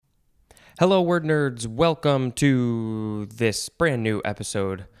Hello, word nerds. Welcome to this brand new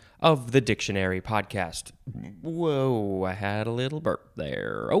episode of the Dictionary Podcast. Whoa, I had a little burp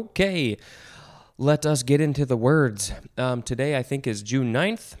there. Okay, let us get into the words. Today, I think, is June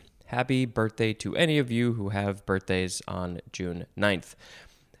 9th. Happy birthday to any of you who have birthdays on June 9th.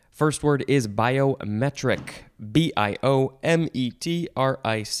 First word is biometric. B-I-O-M-E-T-R-I-C.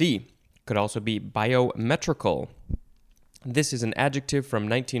 Could also be biometrical. This is an adjective from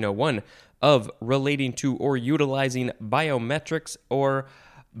 1901 of relating to or utilizing biometrics or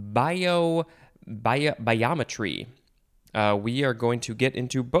biometry. We are going to get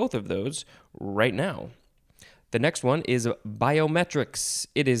into both of those right now. The next one is biometrics.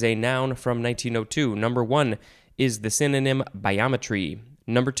 It is a noun from 1902. Number one is the synonym biometry.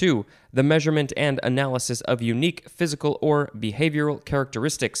 Number two, the measurement and analysis of unique physical or behavioral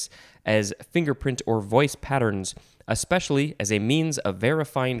characteristics as fingerprint or voice patterns, especially as a means of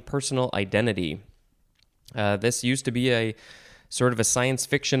verifying personal identity. This used to be a sort of a science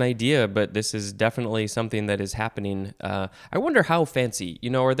fiction idea, but this is definitely something that is happening. I wonder how fancy.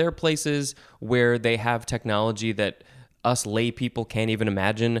 Are there places where they have technology that us lay people can't even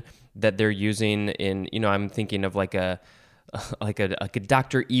imagine that they're using in, I'm thinking of like a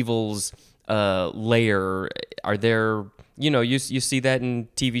Dr. Evil's layer. Are there, you see that in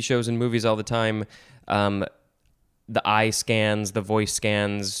TV shows and movies all the time. The eye scans, the voice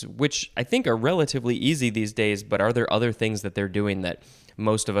scans, which I think are relatively easy these days, but are there other things that they're doing that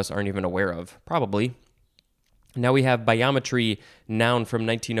most of us aren't even aware of? Probably. Now we have biometry, noun from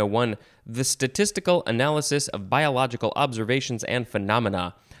 1901, the statistical analysis of biological observations and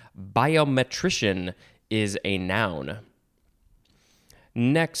phenomena. Biometrician is a noun.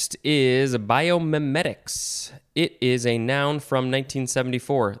 Next is biomimetics. It is a noun from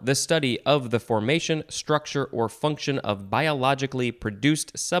 1974, the study of the formation, structure, or function of biologically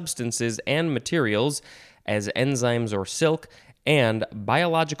produced substances and materials as enzymes or silk, and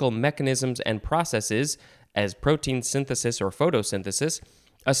biological mechanisms and processes as protein synthesis or photosynthesis,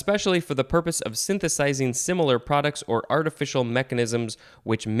 especially for the purpose of synthesizing similar products or artificial mechanisms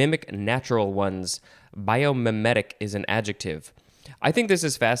which mimic natural ones. Biomimetic is an adjective. I think this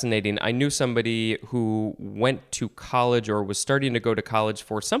is fascinating. I knew somebody who went to college or was starting to go to college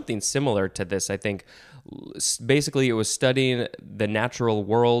for something similar to this, I think. Basically, it was studying the natural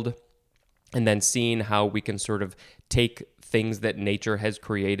world and then seeing how we can sort of take things that nature has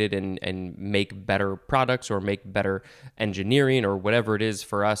created and make better products or make better engineering or whatever it is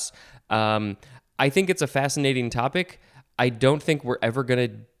for us. I think it's a fascinating topic. I don't think we're ever going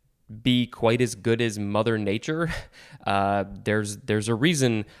to be quite as good as Mother Nature. There's a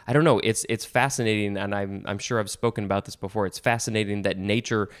reason. I don't know. It's fascinating, and I'm sure I've spoken about this before. It's fascinating that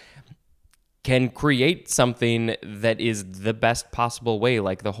nature can create something that is the best possible way.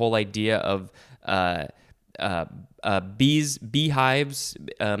 Like the whole idea of beehives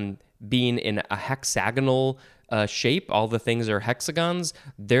being in a hexagonal shape. All the things are hexagons.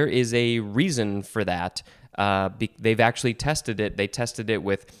 There is a reason for that. They've actually tested it. They tested it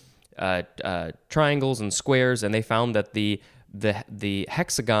with triangles and squares, and they found that the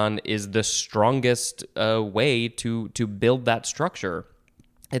hexagon is the strongest way to build that structure.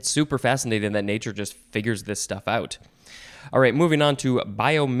 It's super fascinating that nature just figures this stuff out. All right, moving on to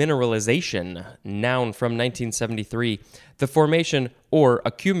biomineralization, noun from 1973, the formation or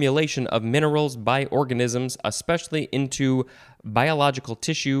accumulation of minerals by organisms, especially into biological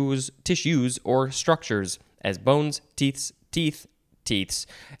tissues or structures, as bones, teeth,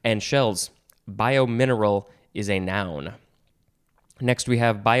 and shells. Biomineral is a noun. Next, we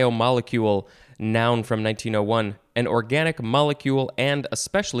have biomolecule, noun from 1901, an organic molecule and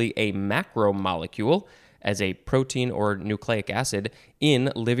especially a macromolecule, as a protein or nucleic acid, in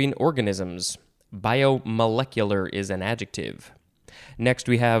living organisms. Biomolecular is an adjective. Next,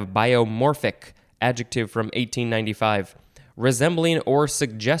 we have biomorphic, adjective from 1895, resembling or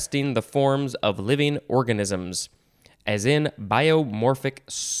suggesting the forms of living organisms, as in biomorphic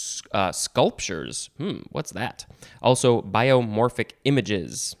sculptures. What's that? Also, biomorphic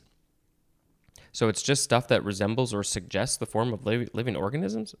images. So it's just stuff that resembles or suggests the form of living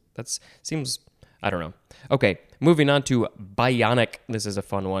organisms? That seems, I don't know. Okay, moving on to bionic. This is a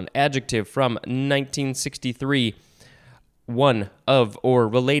fun one. Adjective from 1963. One of or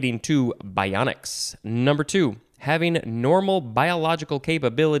relating to bionics. Number two, having normal biological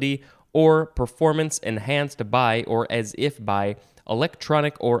capability or performance enhanced by or as if by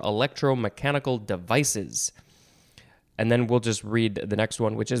electronic or electromechanical devices. And then we'll just read the next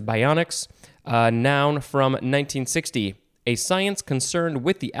one, which is bionics, noun from 1960. A science concerned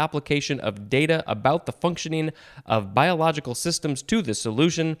with the application of data about the functioning of biological systems to the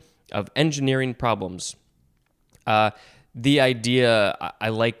solution of engineering problems. The idea I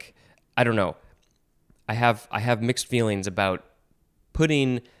like. I don't know. I have mixed feelings about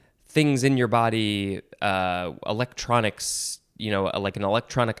putting things in your body, electronics, like an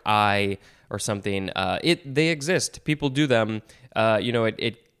electronic eye or something. They exist. People do them.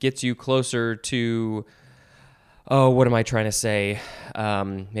 It gets you closer to. Oh, what am I trying to say?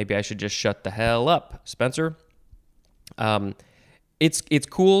 Maybe I should just shut the hell up, Spencer. It's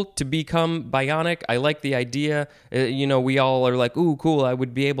cool to become bionic. I like the idea. We all are like, ooh, cool. I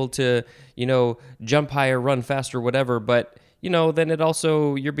would be able to, jump higher, run faster, whatever. But, then it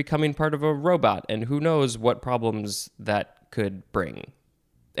also, you're becoming part of a robot. And who knows what problems that could bring.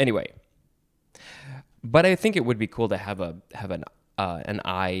 Anyway. But I think it would be cool to have an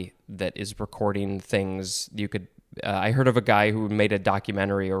eye that is recording things. You could. I heard of a guy who made a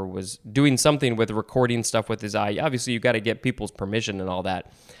documentary or was doing something with recording stuff with his eye. Obviously, you got to get people's permission and all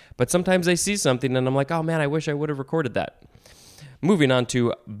that. But sometimes I see something and I'm like, oh man, I wish I would have recorded that. Moving on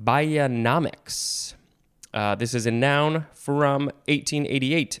to bionomics. This is a noun from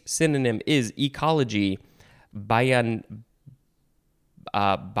 1888. Synonym is ecology. Bionomic,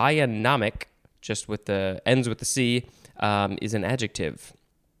 just with the ends with the C, is an adjective.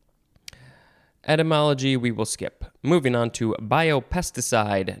 Etymology we will skip. Moving on to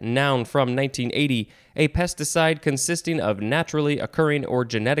biopesticide, noun from 1980, a pesticide consisting of naturally occurring or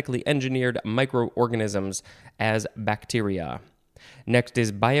genetically engineered microorganisms as bacteria. Next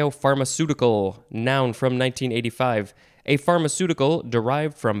is biopharmaceutical, noun from 1985, a pharmaceutical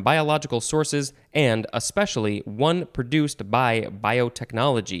derived from biological sources and especially one produced by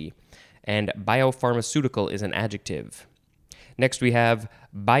biotechnology. And biopharmaceutical is an adjective. Next we have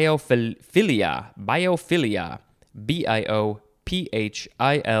biophilia, biophilia,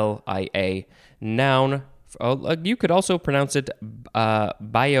 noun. You could also pronounce it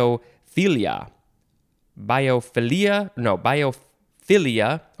biophilia,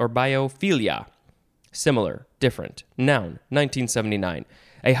 or biophilia. Similar, different. Noun, 1979.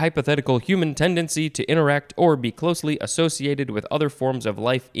 A hypothetical human tendency to interact or be closely associated with other forms of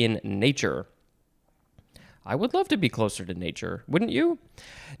life in nature. I would love to be closer to nature, wouldn't you?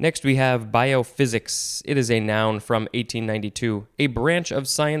 Next, we have biophysics. It is a noun from 1892, a branch of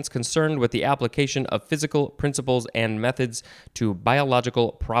science concerned with the application of physical principles and methods to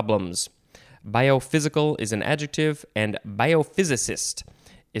biological problems. Biophysical is an adjective, and biophysicist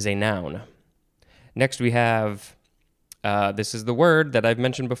is a noun. Next, we have, this is the word that I've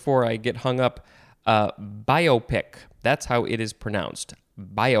mentioned before, I get hung up, biopic. That's how it is pronounced.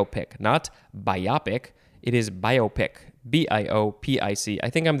 Biopic, not biopic. It is biopic, B-I-O-P-I-C. I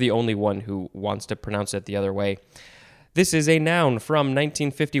think I'm the only one who wants to pronounce it the other way. This is a noun from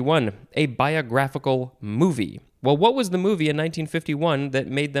 1951, a biographical movie. Well, what was the movie in 1951 that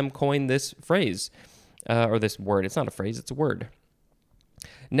made them coin this phrase? Or this word. It's not a phrase, it's a word.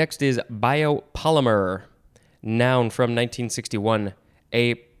 Next is biopolymer, noun from 1961,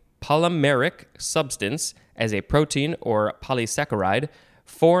 a polymeric substance as a protein or polysaccharide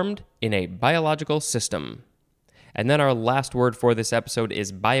formed in a biological system. And then our last word for this episode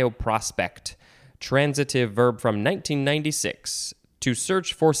is bioprospect, transitive verb from 1996, to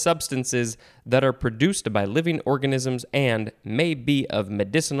search for substances that are produced by living organisms and may be of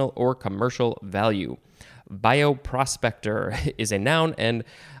medicinal or commercial value. Bioprospector is a noun, and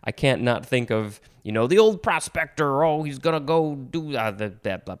I can't not think of, the old prospector, he's going to go do blah,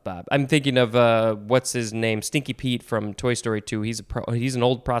 blah, blah. I'm thinking of, what's his name, Stinky Pete from Toy Story 2. He's an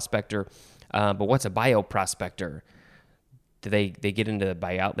old prospector, but what's a bioprospector? Do they get into the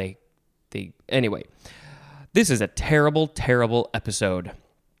buyout? Anyway, this is a terrible, terrible episode.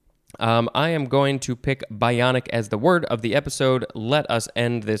 I am going to pick bionic as the word of the episode. Let us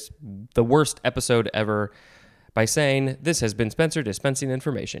end the worst episode ever, by saying this has been Spencer dispensing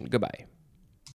information. Goodbye.